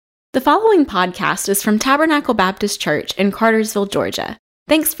The following podcast is from Tabernacle Baptist Church in Cartersville, Georgia.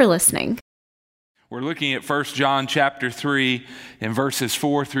 Thanks for listening. We're looking at 1 John chapter 3 and verses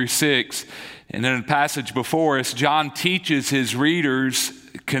 4 through 6. And in the passage before us, John teaches his readers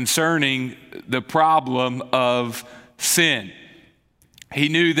concerning the problem of sin. He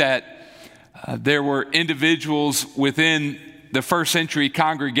knew that there were individuals within the first century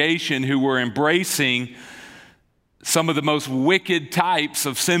congregation who were embracing some of the most wicked types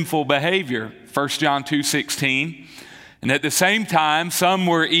of sinful behavior, 1 John 2:16. And at the same time, some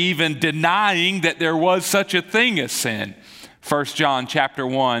were even denying that there was such a thing as sin, 1 John chapter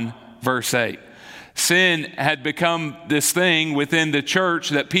 1, verse 8. Sin had become this thing within the church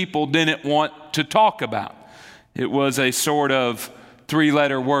that people didn't want to talk about. It was a sort of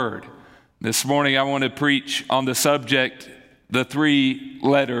three-letter word. This morning I want to preach on the subject, the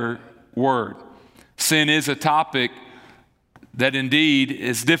three-letter word. Sin is a topic that indeed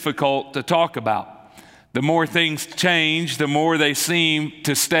is difficult to talk about. The more things change, the more they seem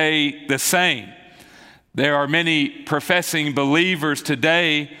to stay the same. There are many professing believers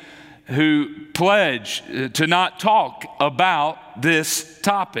today who pledge to not talk about this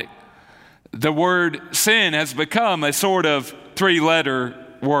topic. The word sin has become a sort of three-letter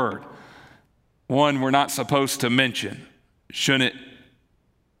word, one we're not supposed to mention. Shouldn't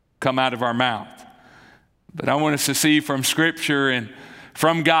come out of our mouth. But I want us to see from Scripture and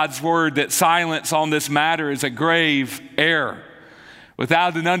from God's Word that silence on this matter is a grave error.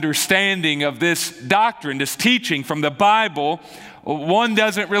 Without an understanding of this doctrine, this teaching from the Bible, one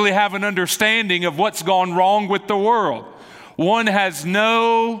doesn't really have an understanding of what's gone wrong with the world. One has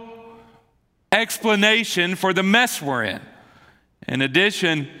no explanation for the mess we're in. In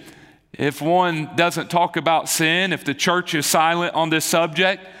addition, if one doesn't talk about sin, if the church is silent on this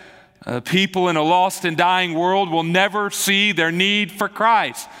subject, people in a lost and dying world will never see their need for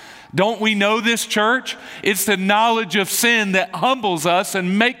Christ. Don't we know this, church? It's the knowledge of sin that humbles us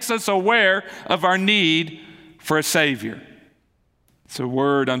and makes us aware of our need for a Savior. It's a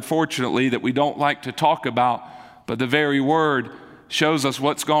word, unfortunately, that we don't like to talk about, but the very word shows us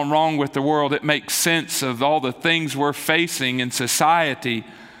what's gone wrong with the world. It makes sense of all the things we're facing in society,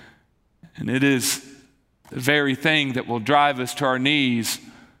 and it is the very thing that will drive us to our knees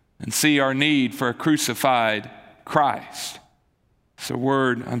and see our need for a crucified Christ. It's a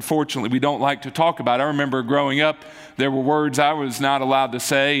word, unfortunately, we don't like to talk about. I remember growing up, there were words I was not allowed to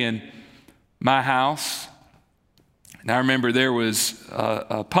say in my house. And I remember there was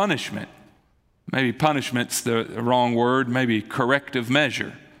a punishment. Maybe punishment's the wrong word, maybe corrective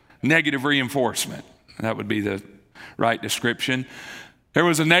measure. Negative reinforcement. That would be the right description. There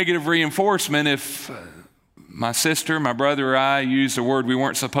was a negative reinforcement if my sister, my brother, or I used a word we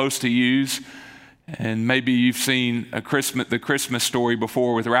weren't supposed to use. And maybe you've seen the Christmas story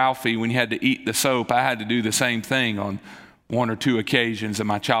before with Ralphie when you had to eat the soap. I had to do the same thing on one or two occasions in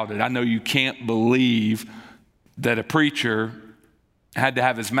my childhood. I know you can't believe that a preacher had to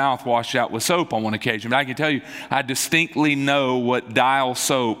have his mouth washed out with soap on one occasion. But I can tell you, I distinctly know what Dial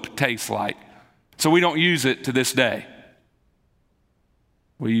soap tastes like. So we don't use it to this day.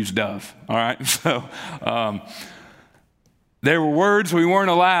 We use Dove, all right? So there were words we weren't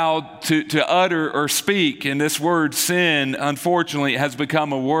allowed to utter or speak, and this word sin, unfortunately, has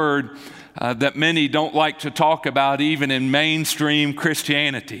become a word that many don't like to talk about even in mainstream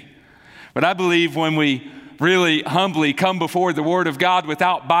Christianity. But I believe when we really humbly come before the Word of God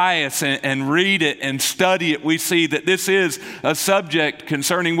without bias and read it and study it, we see that this is a subject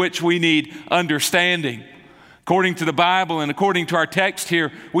concerning which we need understanding. According to the Bible and according to our text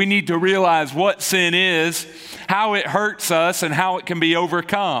here, we need to realize what sin is, how it hurts us, and how it can be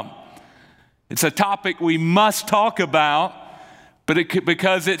overcome. It's a topic we must talk about,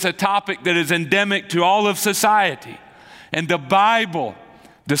 because it's a topic that is endemic to all of society. And the Bible,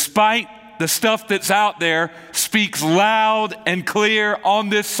 despite the stuff that's out there, speaks loud and clear on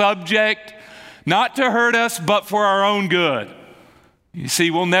this subject, not to hurt us, but for our own good. You see,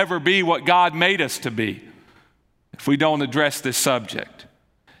 we'll never be what God made us to be if we don't address this subject.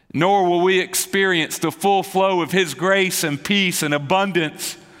 Nor will we experience the full flow of His grace and peace and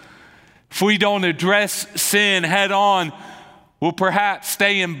abundance. If we don't address sin head on, we'll perhaps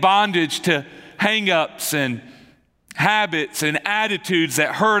stay in bondage to hang-ups and habits and attitudes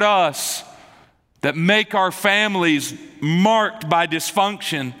that hurt us, that make our families marked by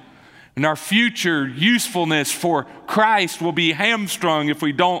dysfunction, and our future usefulness for Christ will be hamstrung if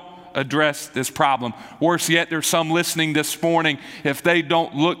we don't address this problem. Worse yet, there's some listening this morning, if they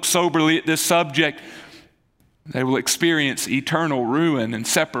don't look soberly at this subject, they will experience eternal ruin and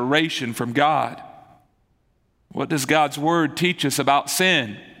separation from God. What does God's Word teach us about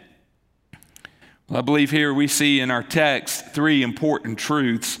sin? I believe here we see in our text three important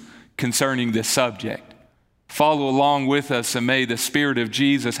truths concerning this subject. Follow along with us, and may the Spirit of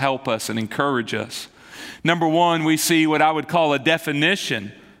Jesus help us and encourage us. Number one, we see what I would call a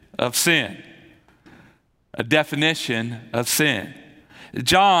definition of sin. A definition of sin.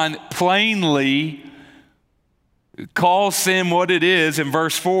 John plainly calls sin what it is in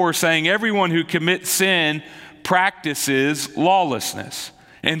verse 4, saying, everyone who commits sin practices lawlessness,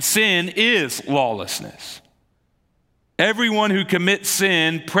 and sin is lawlessness. Everyone who commits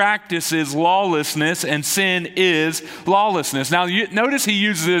sin practices lawlessness, and sin is lawlessness. Now, notice he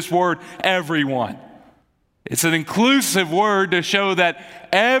uses this word, everyone. It's an inclusive word to show that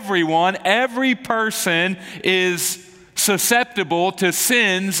everyone, every person is susceptible to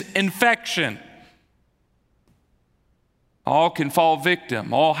sin's infection. All can fall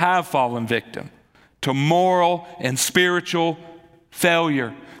victim, all have fallen victim to moral and spiritual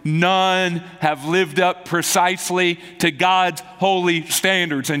failure. None have lived up precisely to God's holy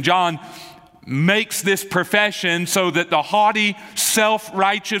standards. And John makes this profession so that the haughty,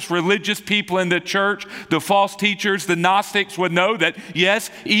 self-righteous religious people in the church, the false teachers, the Gnostics would know that, yes,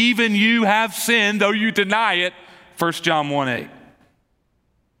 even you have sinned, though you deny it. 1 John 1:8.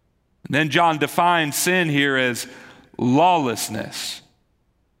 Then John defines sin here as lawlessness.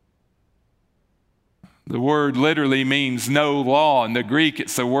 The word literally means no law. In the Greek,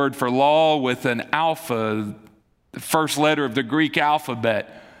 it's the word for law with an alpha, the first letter of the Greek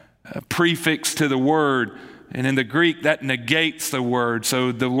alphabet, a prefix to the word. And in the Greek, that negates the word.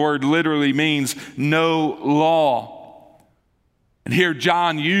 So the word literally means no law. And here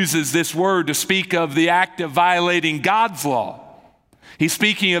John uses this word to speak of the act of violating God's law. He's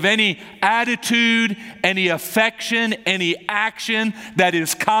speaking of any attitude, any affection, any action that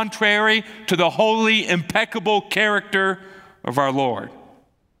is contrary to the holy, impeccable character of our Lord.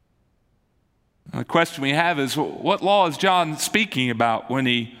 And the question we have is, what law is John speaking about when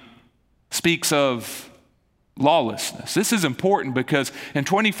he speaks of lawlessness? This is important because in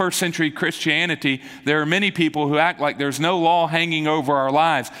 21st century Christianity, there are many people who act like there's no law hanging over our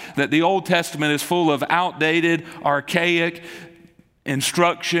lives, that the Old Testament is full of outdated, archaic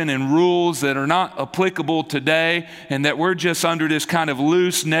instruction and rules that are not applicable today, and that we're just under this kind of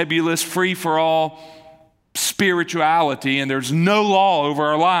loose, nebulous, free-for-all spirituality, and there's no law over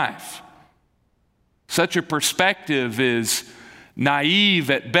our life. Such a perspective is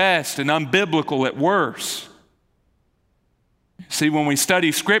naive at best and unbiblical at worst. See, when we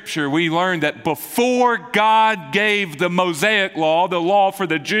study Scripture, we learn that before God gave the Mosaic law, the law for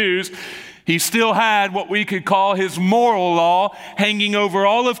the Jews, He still had what we could call His moral law hanging over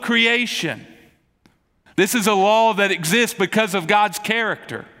all of creation. This is a law that exists because of God's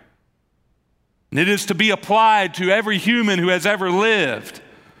character. And it is to be applied to every human who has ever lived.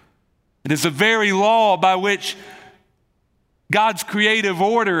 It is the very law by which God's creative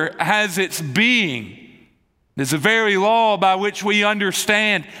order has its being. It is the very law by which we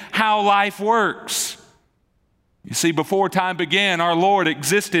understand how life works. You see, before time began, our Lord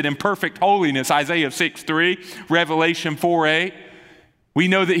existed in perfect holiness, Isaiah 6:3, Revelation 4:8. We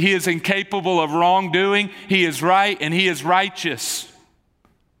know that He is incapable of wrongdoing. He is right and He is righteous.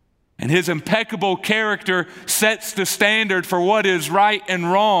 And His impeccable character sets the standard for what is right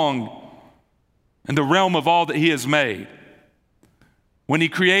and wrong in the realm of all that He has made. When He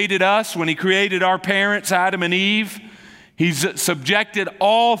created us, when He created our parents, Adam and Eve, He's subjected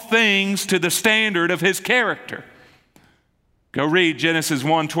all things to the standard of His character. Go read Genesis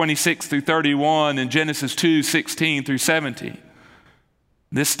 1:26 through 31 and Genesis 2:16 through 17.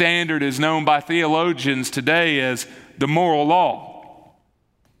 This standard is known by theologians today as the moral law.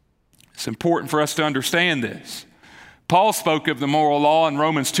 It's important for us to understand this. Paul spoke of the moral law in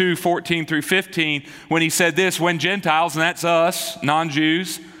Romans 2:14 through 15 when he said this, when Gentiles, and that's us,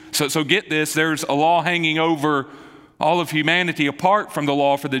 non-Jews, so get this, there's a law hanging over all of humanity apart from the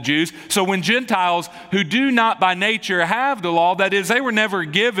law for the Jews. So when Gentiles who do not by nature have the law, that is, they were never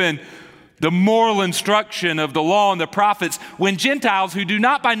given the moral instruction of the law and the prophets, when Gentiles who do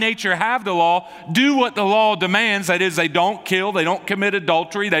not by nature have the law do what the law demands, that is, they don't kill, they don't commit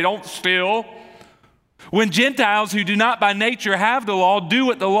adultery, they don't steal. When Gentiles who do not by nature have the law do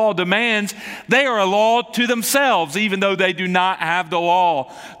what the law demands, they are a law to themselves, even though they do not have the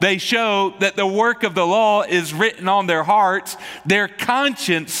law. They show that the work of the law is written on their hearts. Their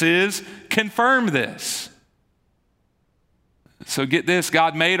consciences confirm this. So get this,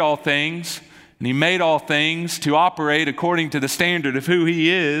 God made all things, And he made all things to operate according to the standard of who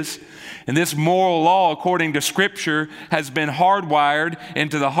he is. And this moral law, according to Scripture, has been hardwired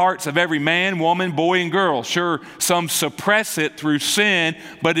into the hearts of every man, woman, boy, and girl. Sure, some suppress it through sin,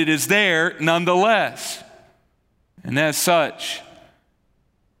 but it is there nonetheless. And as such,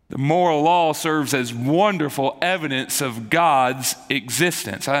 the moral law serves as wonderful evidence of God's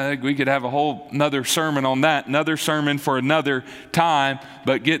existence. I think we could have a whole another sermon on that, another sermon for another time.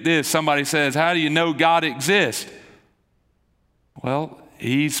 But get this, somebody says, how do you know God exists? Well,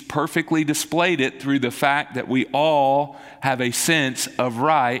 he's perfectly displayed it through the fact that we all have a sense of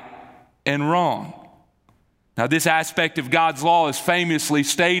right and wrong. Now, this aspect of God's law is famously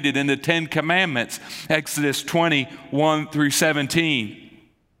stated in the Ten Commandments, Exodus 20, 1 through 17.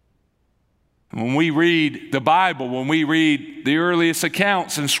 When we read the Bible, when we read the earliest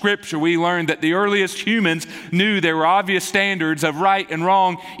accounts in Scripture, we learn that the earliest humans knew there were obvious standards of right and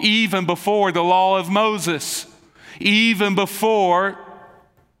wrong even before the law of Moses, even before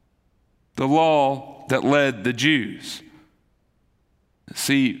the law that led the Jews.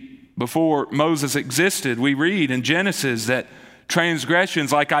 See, before Moses existed, we read in Genesis that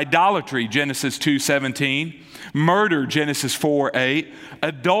transgressions like idolatry, Genesis 2:17, murder, Genesis 4:8,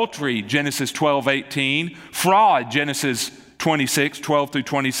 adultery, Genesis 12:18, fraud, Genesis 26:12 through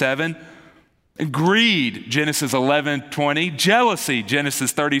 27, greed, Genesis 11:20, jealousy,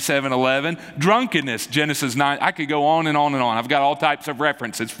 Genesis 37:11, drunkenness, Genesis 9. I could go on and on and on. I've got all types of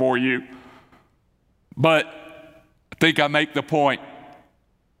references for you. But I think I make the point.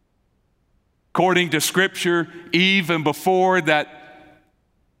 According to Scripture, even before that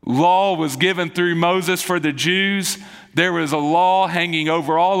law was given through Moses for the Jews, there was a law hanging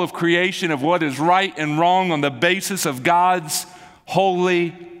over all of creation of what is right and wrong on the basis of God's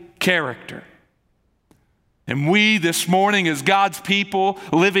holy character. And we this morning, as God's people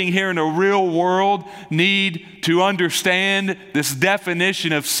living here in a real world, need to understand this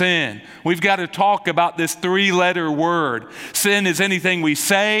definition of sin. We've got to talk about this three-letter word. Sin is anything we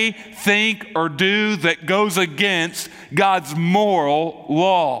say, think, or do that goes against God's moral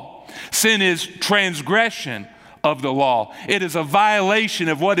law. Sin is transgression of the law. It is a violation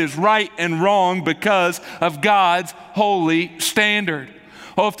of what is right and wrong because of God's holy standard.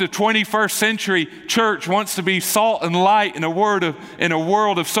 Oh, if the 21st century church wants to be salt and light in a world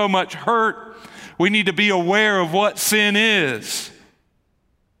of so much hurt, we need to be aware of what sin is.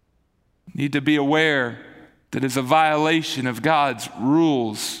 We need to be aware that it's a violation of God's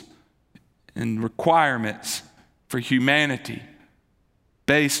rules and requirements for humanity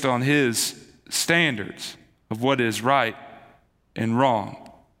based on His standards of what is right and wrong.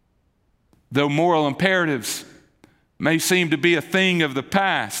 Though moral imperatives may seem to be a thing of the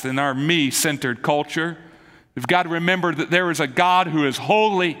past in our me-centered culture, we've got to remember that there is a God who is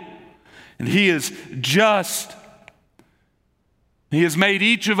holy and He is just. He has made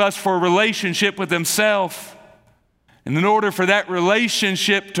each of us for a relationship with Himself. And in order for that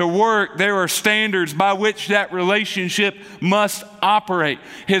relationship to work, there are standards by which that relationship must operate.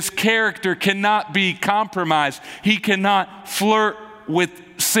 His character cannot be compromised. He cannot flirt with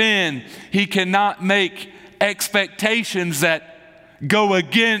sin. He cannot make expectations that go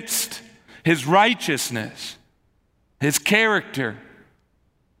against His righteousness. His character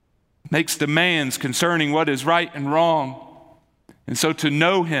makes demands concerning what is right and wrong. And so to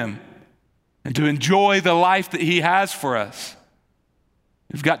know Him and to enjoy the life that He has for us,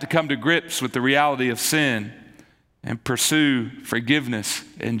 we've got to come to grips with the reality of sin and pursue forgiveness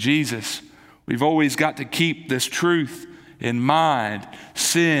in Jesus. We've always got to keep this truth in mind.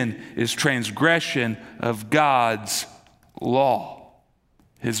 Sin is transgression of God's law,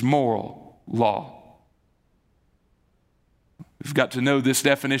 His moral law. We've got to know this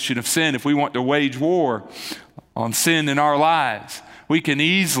definition of sin. If we want to wage war on sin in our lives, we can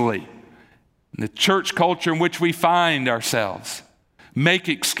easily, in the church culture in which we find ourselves, make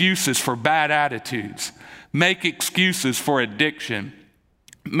excuses for bad attitudes, make excuses for addiction,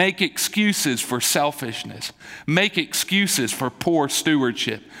 make excuses for selfishness, make excuses for poor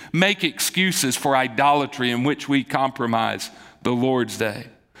stewardship, make excuses for idolatry in which we compromise the Lord's day.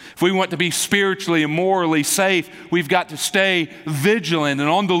 If we want to be spiritually and morally safe, we've got to stay vigilant and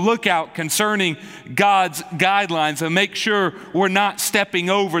on the lookout concerning God's guidelines and make sure we're not stepping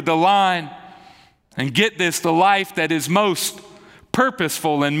over the line. And get this, the life that is most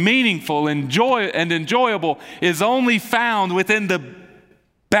purposeful and meaningful and enjoyable is only found within the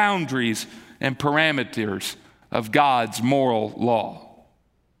boundaries and parameters of God's moral law.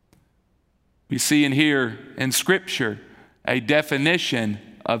 We see and hear in Scripture a definition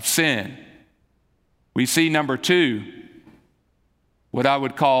of sin. We see, number two, what I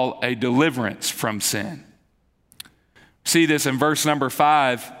would call a deliverance from sin. See this in verse number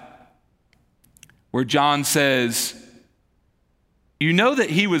 5, where John says, you know that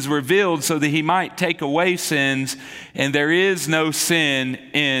he was revealed so that he might take away sins, and there is no sin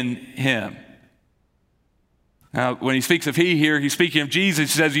in him. Now, when he speaks of he here, he's speaking of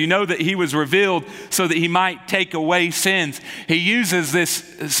Jesus. He says, you know that he was revealed so that he might take away sins. He uses this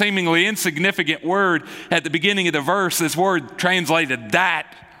seemingly insignificant word at the beginning of the verse, this word translated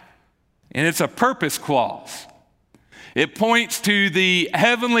that, and it's a purpose clause. It points to the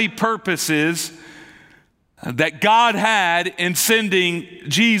heavenly purposes that God had in sending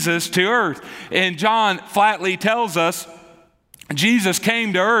Jesus to earth. And John flatly tells us Jesus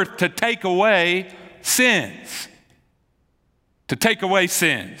came to earth to take away sins. To take away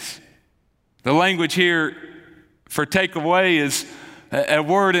sins. The language here for take away is a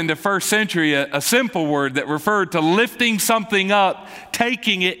word in the first century, a simple word that referred to lifting something up,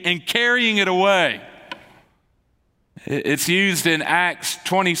 taking it and carrying it away. It's used in Acts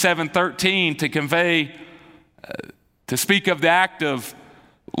 27:13 to convey, to speak of the act of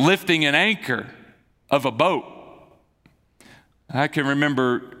lifting an anchor of a boat. I can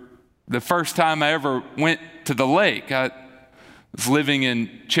remember the first time I ever went to the lake. I was living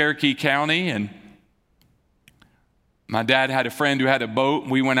in Cherokee County, and my dad had a friend who had a boat.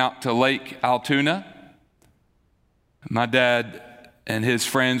 We went out to Lake Altoona. My dad and his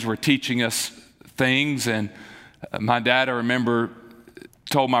friends were teaching us things, and my dad, I remember,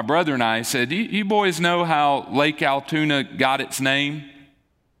 told my brother and I, he said, you boys know how Lake Altoona got its name?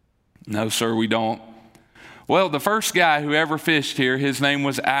 No, sir, we don't. Well, the first guy who ever fished here, his name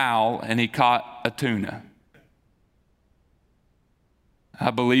was Al, and he caught a tuna.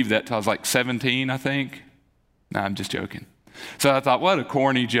 I believed that till I was like 17, I think. No, I'm just joking. So I thought, what a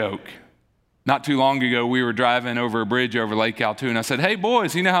corny joke. Not too long ago, we were driving over a bridge over Lake Altoona. I said, hey,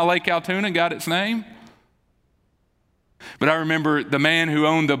 boys, you know how Lake Altoona got its name? But I remember the man who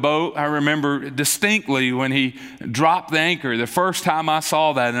owned the boat, I remember distinctly when he dropped the anchor, the first time I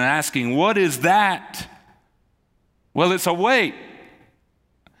saw that, and asking, what is that? Well, it's a weight.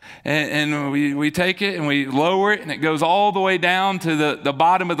 And we take it and we lower it, and it goes all the way down to the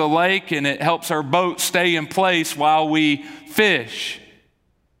bottom of the lake, and it helps our boat stay in place while we fish.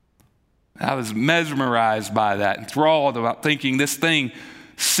 I was mesmerized by that, enthralled about thinking this thing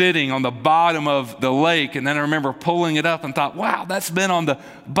sitting on the bottom of the lake. And then I remember pulling it up and thought, wow, that's been on the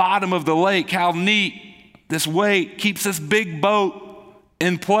bottom of the lake. How neat. This weight keeps this big boat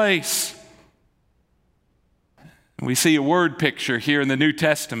in place. We see a word picture here in the New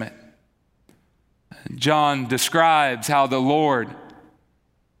Testament. John describes how the Lord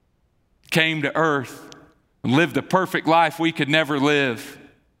came to earth and lived the perfect life we could never live,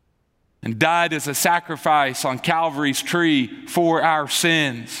 and died as a sacrifice on Calvary's tree for our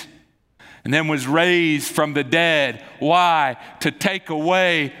sins, and then was raised from the dead. Why? To take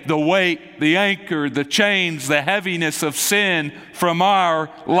away the weight, the anchor, the chains, the heaviness of sin from our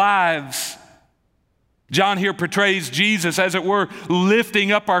lives. John here portrays Jesus, as it were,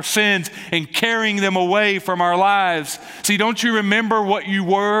 lifting up our sins and carrying them away from our lives. See, don't you remember what you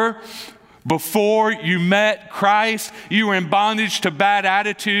were before you met Christ? You were in bondage to bad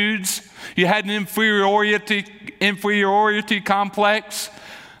attitudes. You had an inferiority complex.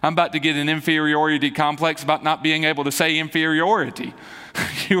 I'm about to get an inferiority complex about not being able to say inferiority.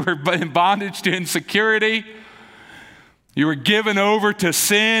 You were in bondage to insecurity. You were given over to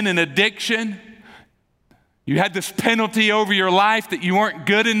sin and addiction. You had this penalty over your life that you weren't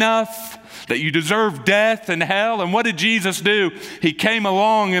good enough, that you deserved death and hell. And what did Jesus do? He came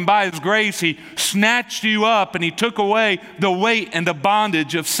along, and by His grace, He snatched you up, and He took away the weight and the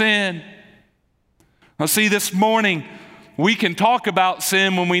bondage of sin. Now, see, this morning, we can talk about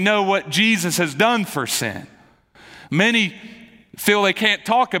sin when we know what Jesus has done for sin. Many feel they can't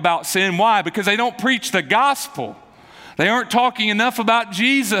talk about sin. Why? Because they don't preach the gospel. They aren't talking enough about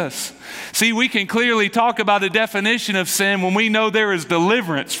Jesus. See, we can clearly talk about a definition of sin when we know there is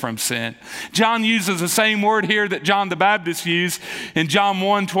deliverance from sin. John uses the same word here that John the Baptist used in John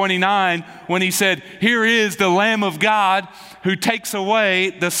 1:29 when he said, here is the Lamb of God who takes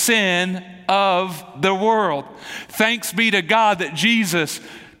away the sin of the world. Thanks be to God that Jesus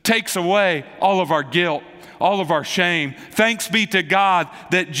takes away all of our guilt, all of our shame. Thanks be to God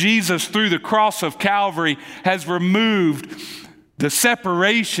that Jesus, through the cross of Calvary, has removed the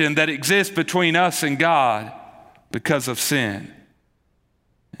separation that exists between us and God because of sin.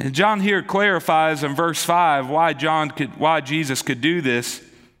 And John here clarifies in verse 5 why Jesus could do this.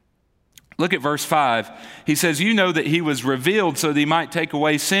 Look at verse 5. He says, you know that he was revealed so that he might take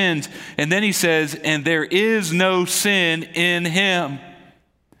away sins. And then he says, and there is no sin in him.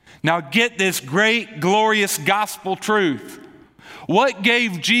 Now get this great, glorious gospel truth. What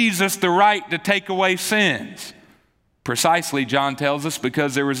gave Jesus the right to take away sins? Precisely, John tells us,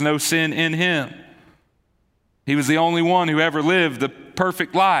 because there was no sin in him. He was the only one who ever lived the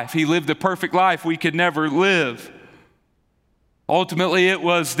perfect life. He lived the perfect life we could never live. Ultimately, it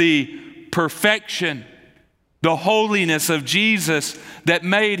was the perfection, the holiness of Jesus that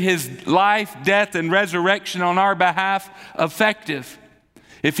made his life, death, and resurrection on our behalf effective.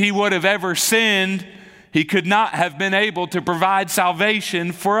 If he would have ever sinned, he could not have been able to provide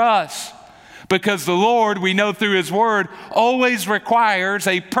salvation for us. Because the Lord, we know through his word, always requires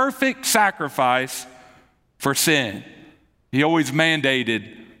a perfect sacrifice for sin. He always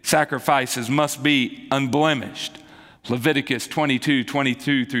mandated sacrifices must be unblemished. Leviticus 22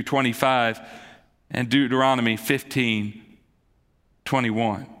 through 25, and Deuteronomy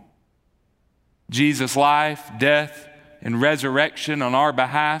 15:21. Jesus' life, death, and resurrection on our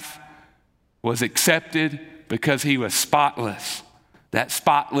behalf was accepted because he was spotless, that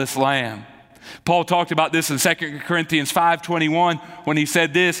spotless lamb. Paul talked about this in 2 Corinthians 5:21 when he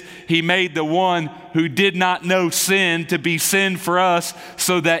said this, he made the one who did not know sin to be sin for us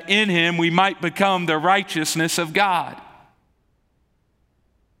so that in him we might become the righteousness of God.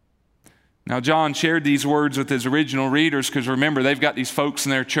 Now, John shared these words with his original readers because remember, they've got these folks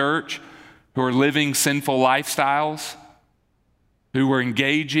in their church who are living sinful lifestyles, who were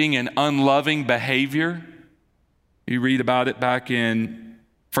engaging in unloving behavior. You read about it back in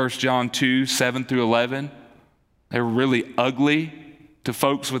 1 John 2:7 through 11. They were really ugly to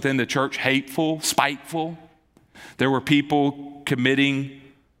folks within the church, hateful, spiteful. There were people committing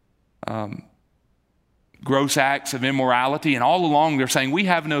gross acts of immorality, and all along they're saying, we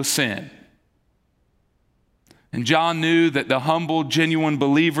have no sin. And John knew that the humble, genuine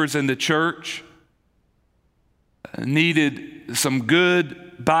believers in the church needed some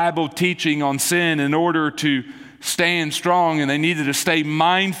good Bible teaching on sin in order to stand strong, and they needed to stay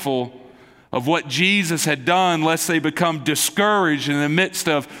mindful of what Jesus had done lest they become discouraged in the midst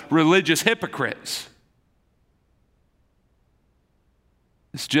of religious hypocrites.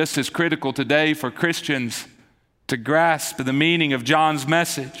 It's just as critical today for Christians to grasp the meaning of John's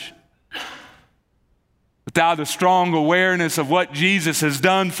message. Without a strong awareness of what Jesus has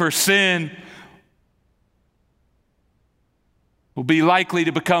done for sin, we'll be likely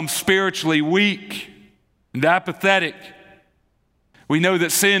to become spiritually weak and apathetic. We know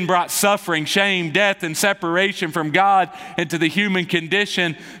that sin brought suffering, shame, death, and separation from God into the human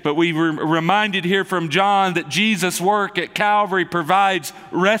condition, but we were reminded here from John that Jesus' work at Calvary provides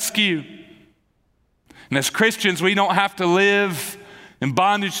rescue. And as Christians, we don't have to live in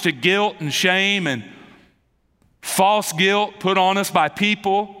bondage to guilt and shame and false guilt put on us by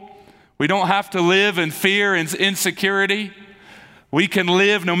people. We don't have to live in fear and insecurity. We can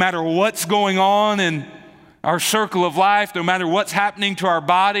live no matter what's going on in our circle of life, no matter what's happening to our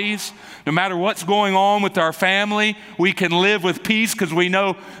bodies, no matter what's going on with our family. We can live with peace because we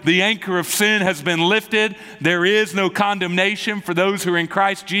know the anchor of sin has been lifted. There is no condemnation for those who are in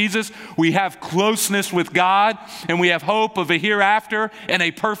Christ Jesus. We have closeness with God, and we have hope of a hereafter and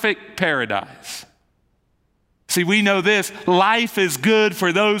a perfect paradise. See, we know this, life is good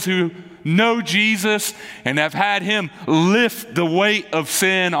for those who know Jesus and have had him lift the weight of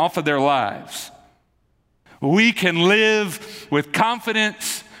sin off of their lives. We can live with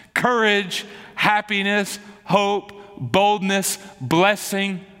confidence, courage, happiness, hope, boldness,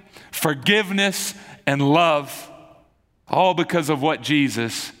 blessing, forgiveness, and love, all because of what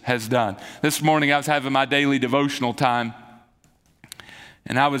Jesus has done. This morning I was having my daily devotional time,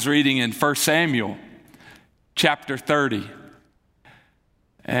 and I was reading in 1 Samuel chapter 30.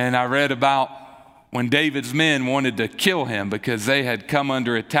 And I read about when David's men wanted to kill him because they had come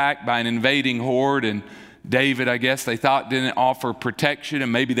under attack by an invading horde, and David, I guess they thought, didn't offer protection,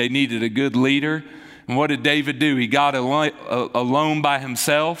 and maybe they needed a good leader. And what did David do? He got alone by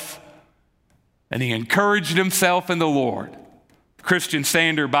himself, and he encouraged himself in the Lord. The Christian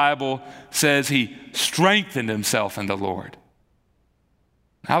Standard Bible says he strengthened himself in the Lord.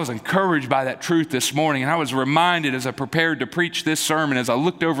 I was encouraged by that truth this morning, and I was reminded as I prepared to preach this sermon, as I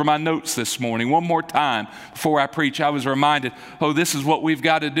looked over my notes this morning, one more time before I preach, I was reminded, this is what we've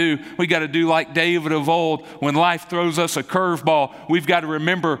got to do. We got to do like David of old. When life throws us a curveball, we've got to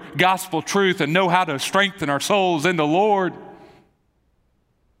remember gospel truth and know how to strengthen our souls in the Lord.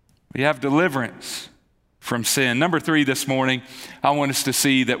 We have deliverance from sin. Number 3 this morning, I want us to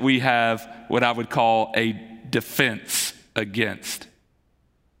see that we have what I would call a defense against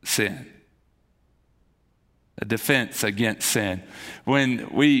sin. a defense against sin. When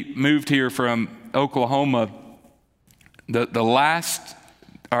we moved here from Oklahoma,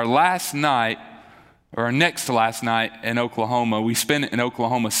 our last night, or our next to last night in Oklahoma, we spent it in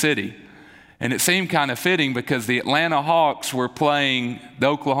Oklahoma City. And it seemed kind of fitting because the Atlanta Hawks were playing the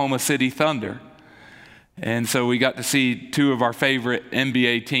Oklahoma City Thunder. And so we got to see two of our favorite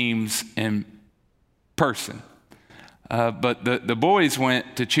NBA teams in person. But the boys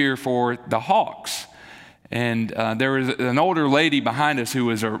went to cheer for the Hawks. And there was an older lady behind us who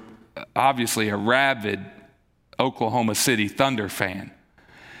was obviously a rabid Oklahoma City Thunder fan.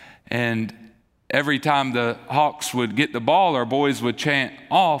 And every time the Hawks would get the ball, our boys would chant,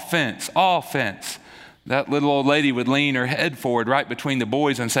 "Offense, offense." That little old lady would lean her head forward right between the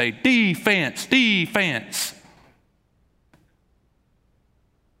boys and say, "Defense, defense."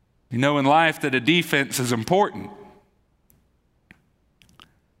 You know in life that a defense is important.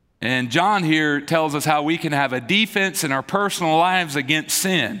 And John here tells us how we can have a defense in our personal lives against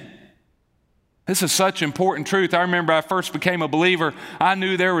sin. This is such important truth. I remember I first became a believer, I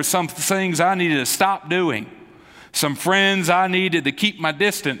knew there were some things I needed to stop doing, some friends I needed to keep my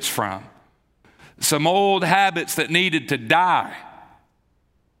distance from, some old habits that needed to die.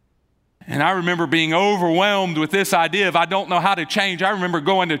 And I remember being overwhelmed with this idea of I don't know how to change. I remember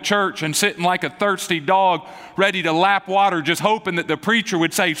going to church and sitting like a thirsty dog ready to lap water, just hoping that the preacher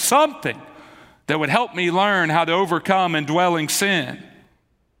would say something that would help me learn how to overcome indwelling sin.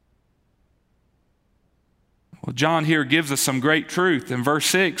 Well, John here gives us some great truth. In verse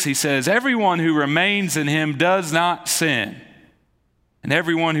 6, he says, "Everyone who remains in him does not sin. And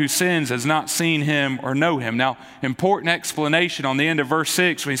everyone who sins has not seen him or know him." Now, important explanation on the end of verse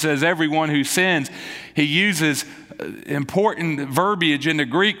 6 when he says everyone who sins, he uses important verbiage in the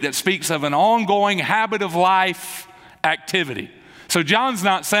Greek that speaks of an ongoing habit of life activity. So John's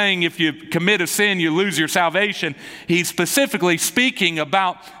not saying if you commit a sin, you lose your salvation. He's specifically speaking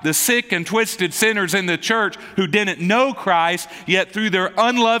about the sick and twisted sinners in the church who didn't know Christ, yet through their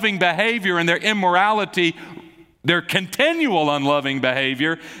unloving behavior and their immorality, their continual unloving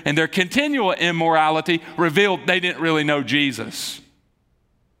behavior and their continual immorality revealed they didn't really know Jesus.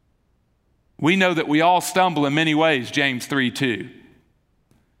 We know that we all stumble in many ways, James 3:2.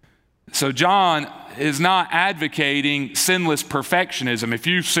 So John is not advocating sinless perfectionism. If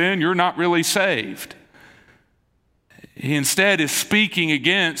you sin, you're not really saved. He instead is speaking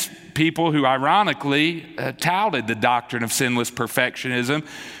against people who ironically touted the doctrine of sinless perfectionism,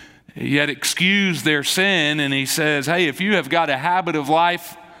 yet excuse their sin. And he says, hey, if you have got a habit of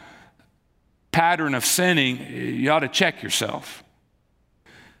life pattern of sinning, you ought to check yourself.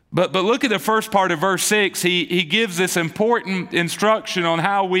 But look at the first part of verse 6. He gives this important instruction on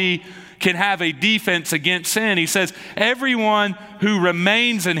how we can have a defense against sin. He says, everyone who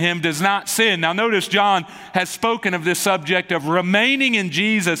remains in him does not sin. Now notice John has spoken of this subject of remaining in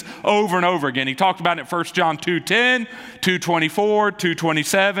Jesus over and over again. He talked about it in 1 John 2:10, 2:24,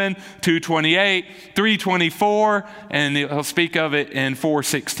 2:27, 2:28, 3:24, and he'll speak of it in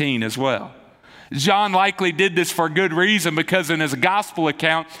 4:16 as well. John likely did this for a good reason because in his gospel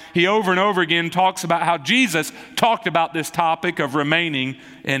account, he over and over again talks about how Jesus talked about this topic of remaining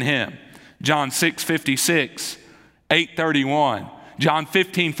in him. John 6:56, 8:31, John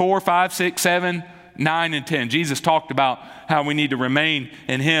 15:4, 5, 6, 7, 9, and 10. Jesus talked about how we need to remain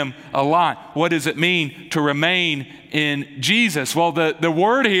in him a lot. What does it mean to remain in Jesus? Well, the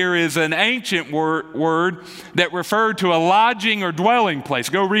word here is an ancient word that referred to a lodging or dwelling place.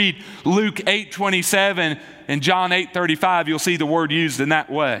 Go read Luke 8:27 and John 8:35. You'll see the word used in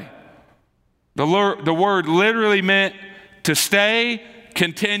that way. The word literally meant to stay,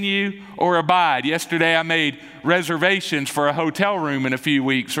 continue, or abide. Yesterday I made reservations for a hotel room in a few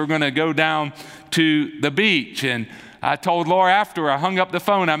weeks. We're going to go down to the beach, and I told Laura after I hung up the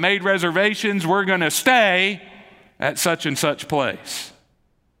phone, I made reservations. We're going to stay at such and such place.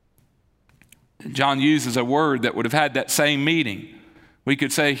 John uses a word that would have had that same meaning. We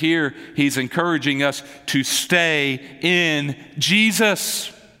could say here he's encouraging us to stay in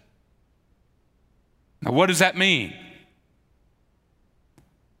Jesus. Now, what does that mean?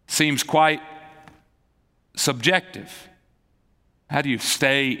 Seems quite subjective. How do you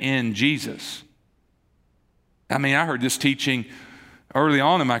stay in Jesus? I mean, I heard this teaching early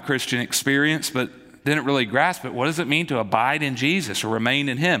on in my Christian experience, but didn't really grasp it. What does it mean to abide in Jesus or remain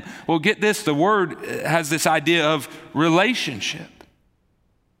in him? Well, get this, the word has this idea of relationship.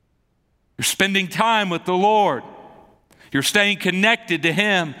 You're spending time with the Lord. You're staying connected to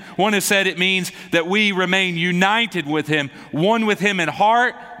him. One has said it means that we remain united with him, one with him in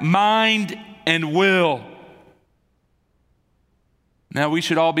heart, mind, and will. Now, we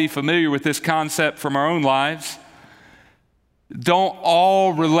should all be familiar with this concept from our own lives. Don't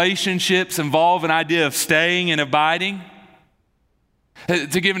all relationships involve an idea of staying and abiding?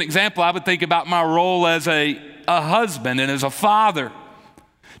 To give an example, I would think about my role as a husband and as a father.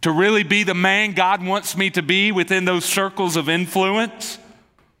 To really be the man God wants me to be within those circles of influence,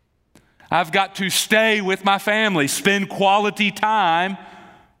 I've got to stay with my family, spend quality time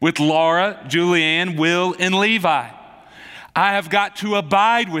with Laura, Julianne, Will, and Levi. I have got to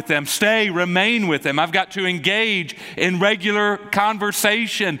abide with them, stay, remain with them. I've got to engage in regular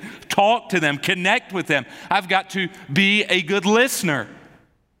conversation, talk to them, connect with them. I've got to be a good listener.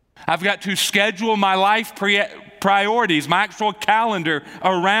 I've got to schedule my life priorities, my actual calendar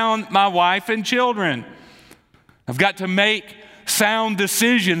around my wife and children. I've got to make sound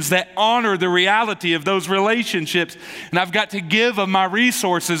decisions that honor the reality of those relationships. And I've got to give of my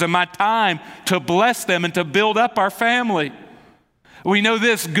resources and my time to bless them and to build up our family. We know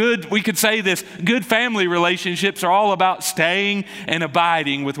this, we could say this, good family relationships are all about staying and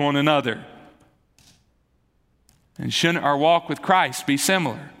abiding with one another. And shouldn't our walk with Christ be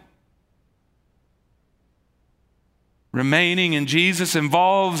similar? Remaining in Jesus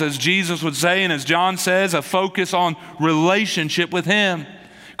involves, as Jesus would say and as John says, a focus on relationship with Him.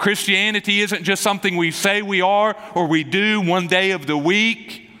 Christianity isn't just something we say we are or we do one day of the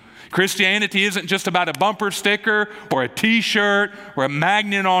week. Christianity isn't just about a bumper sticker or a t-shirt or a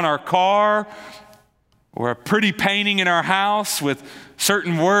magnet on our car or a pretty painting in our house with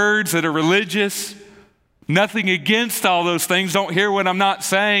certain words that are religious. Nothing against all those things. Don't hear what I'm not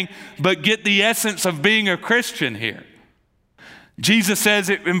saying, but get the essence of being a Christian here. Jesus says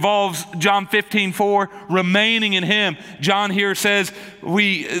it involves, John 15:4, remaining in Him. John here says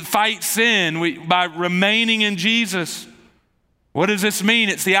we fight sin by remaining in Jesus. What does this mean?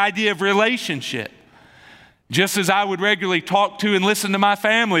 It's the idea of relationship. Just as I would regularly talk to and listen to my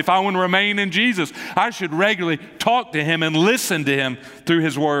family, if I want to remain in Jesus, I should regularly talk to Him and listen to Him through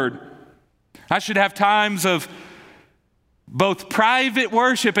His Word. I should have times of both private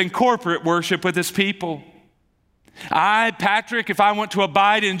worship and corporate worship with His people. Patrick, if I want to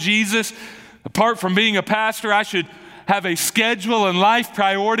abide in Jesus, apart from being a pastor, I should have a schedule and life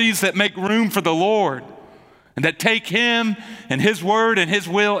priorities that make room for the Lord and that take Him and His Word and His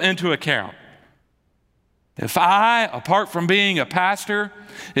will into account. If I, apart from being a pastor,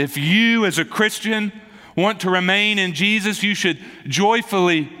 if you as a Christian want to remain in Jesus, we should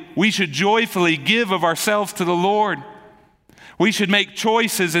joyfully give of ourselves to the Lord. We should make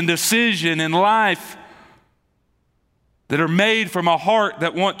choices and decisions in life that are made from a heart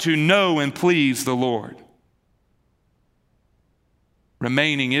that want to know and please the Lord.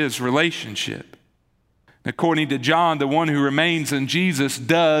 Remaining is relationship. According to John, the one who remains in Jesus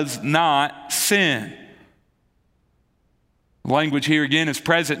does not sin. The language here again is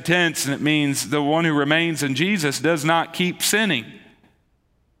present tense, and it means the one who remains in Jesus does not keep sinning,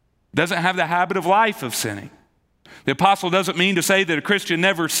 doesn't have the habit of life of sinning. The apostle doesn't mean to say that a Christian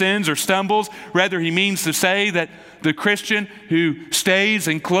never sins or stumbles. Rather, he means to say that the Christian who stays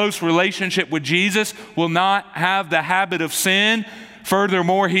in close relationship with Jesus will not have the habit of sin.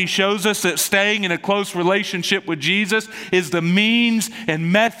 Furthermore, he shows us that staying in a close relationship with Jesus is the means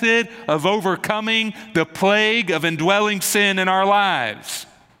and method of overcoming the plague of indwelling sin in our lives.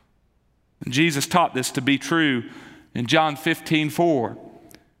 And Jesus taught this to be true in John 15:4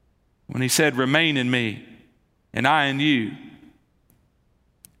 when He said, "Remain in me, and I in you.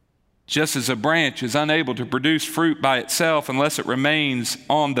 Just as a branch is unable to produce fruit by itself unless it remains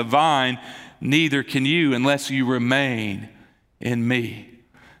on the vine, neither can you unless you remain in me."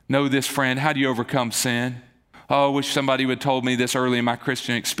 Know this, friend. How do you overcome sin? Oh, I wish somebody would have told me this early in my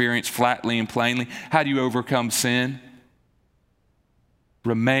Christian experience, flatly and plainly. How do you overcome sin?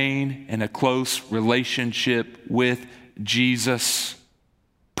 Remain in a close relationship with Jesus.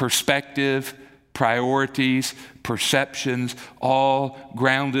 Perspective, priorities, perceptions, all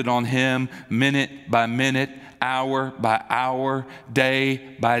grounded on Him, minute by minute, hour by hour,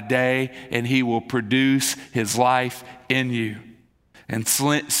 day by day, and He will produce His life in you. And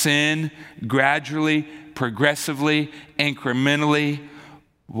sin gradually, progressively, incrementally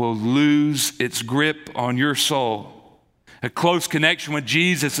will lose its grip on your soul. A close connection with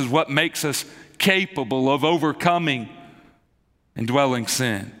Jesus is what makes us capable of overcoming indwelling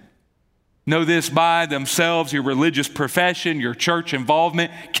sin. Know this, by themselves, your religious profession, your church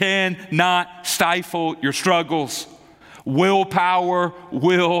involvement cannot stifle your struggles. Willpower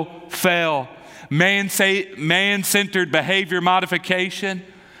will fail. Man-centered behavior modification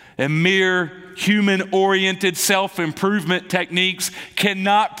and mere human-oriented self-improvement techniques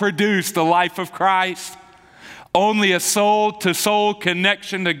cannot produce the life of Christ. Only a soul-to-soul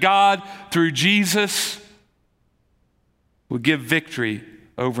connection to God through Jesus will give victory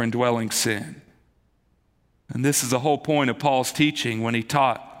over indwelling sin. And this is the whole point of Paul's teaching when he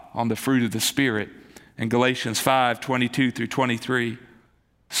taught on the fruit of the Spirit in Galatians 5:22 through 23.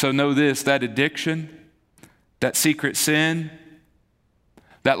 So know this, that addiction, that secret sin,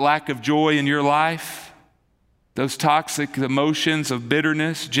 that lack of joy in your life, those toxic emotions of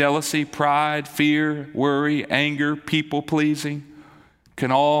bitterness, jealousy, pride, fear, worry, anger, people-pleasing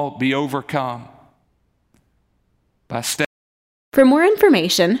can all be overcome by stepping. For more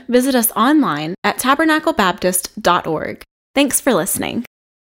information, visit us online at tabernaclebaptist.org. Thanks for listening.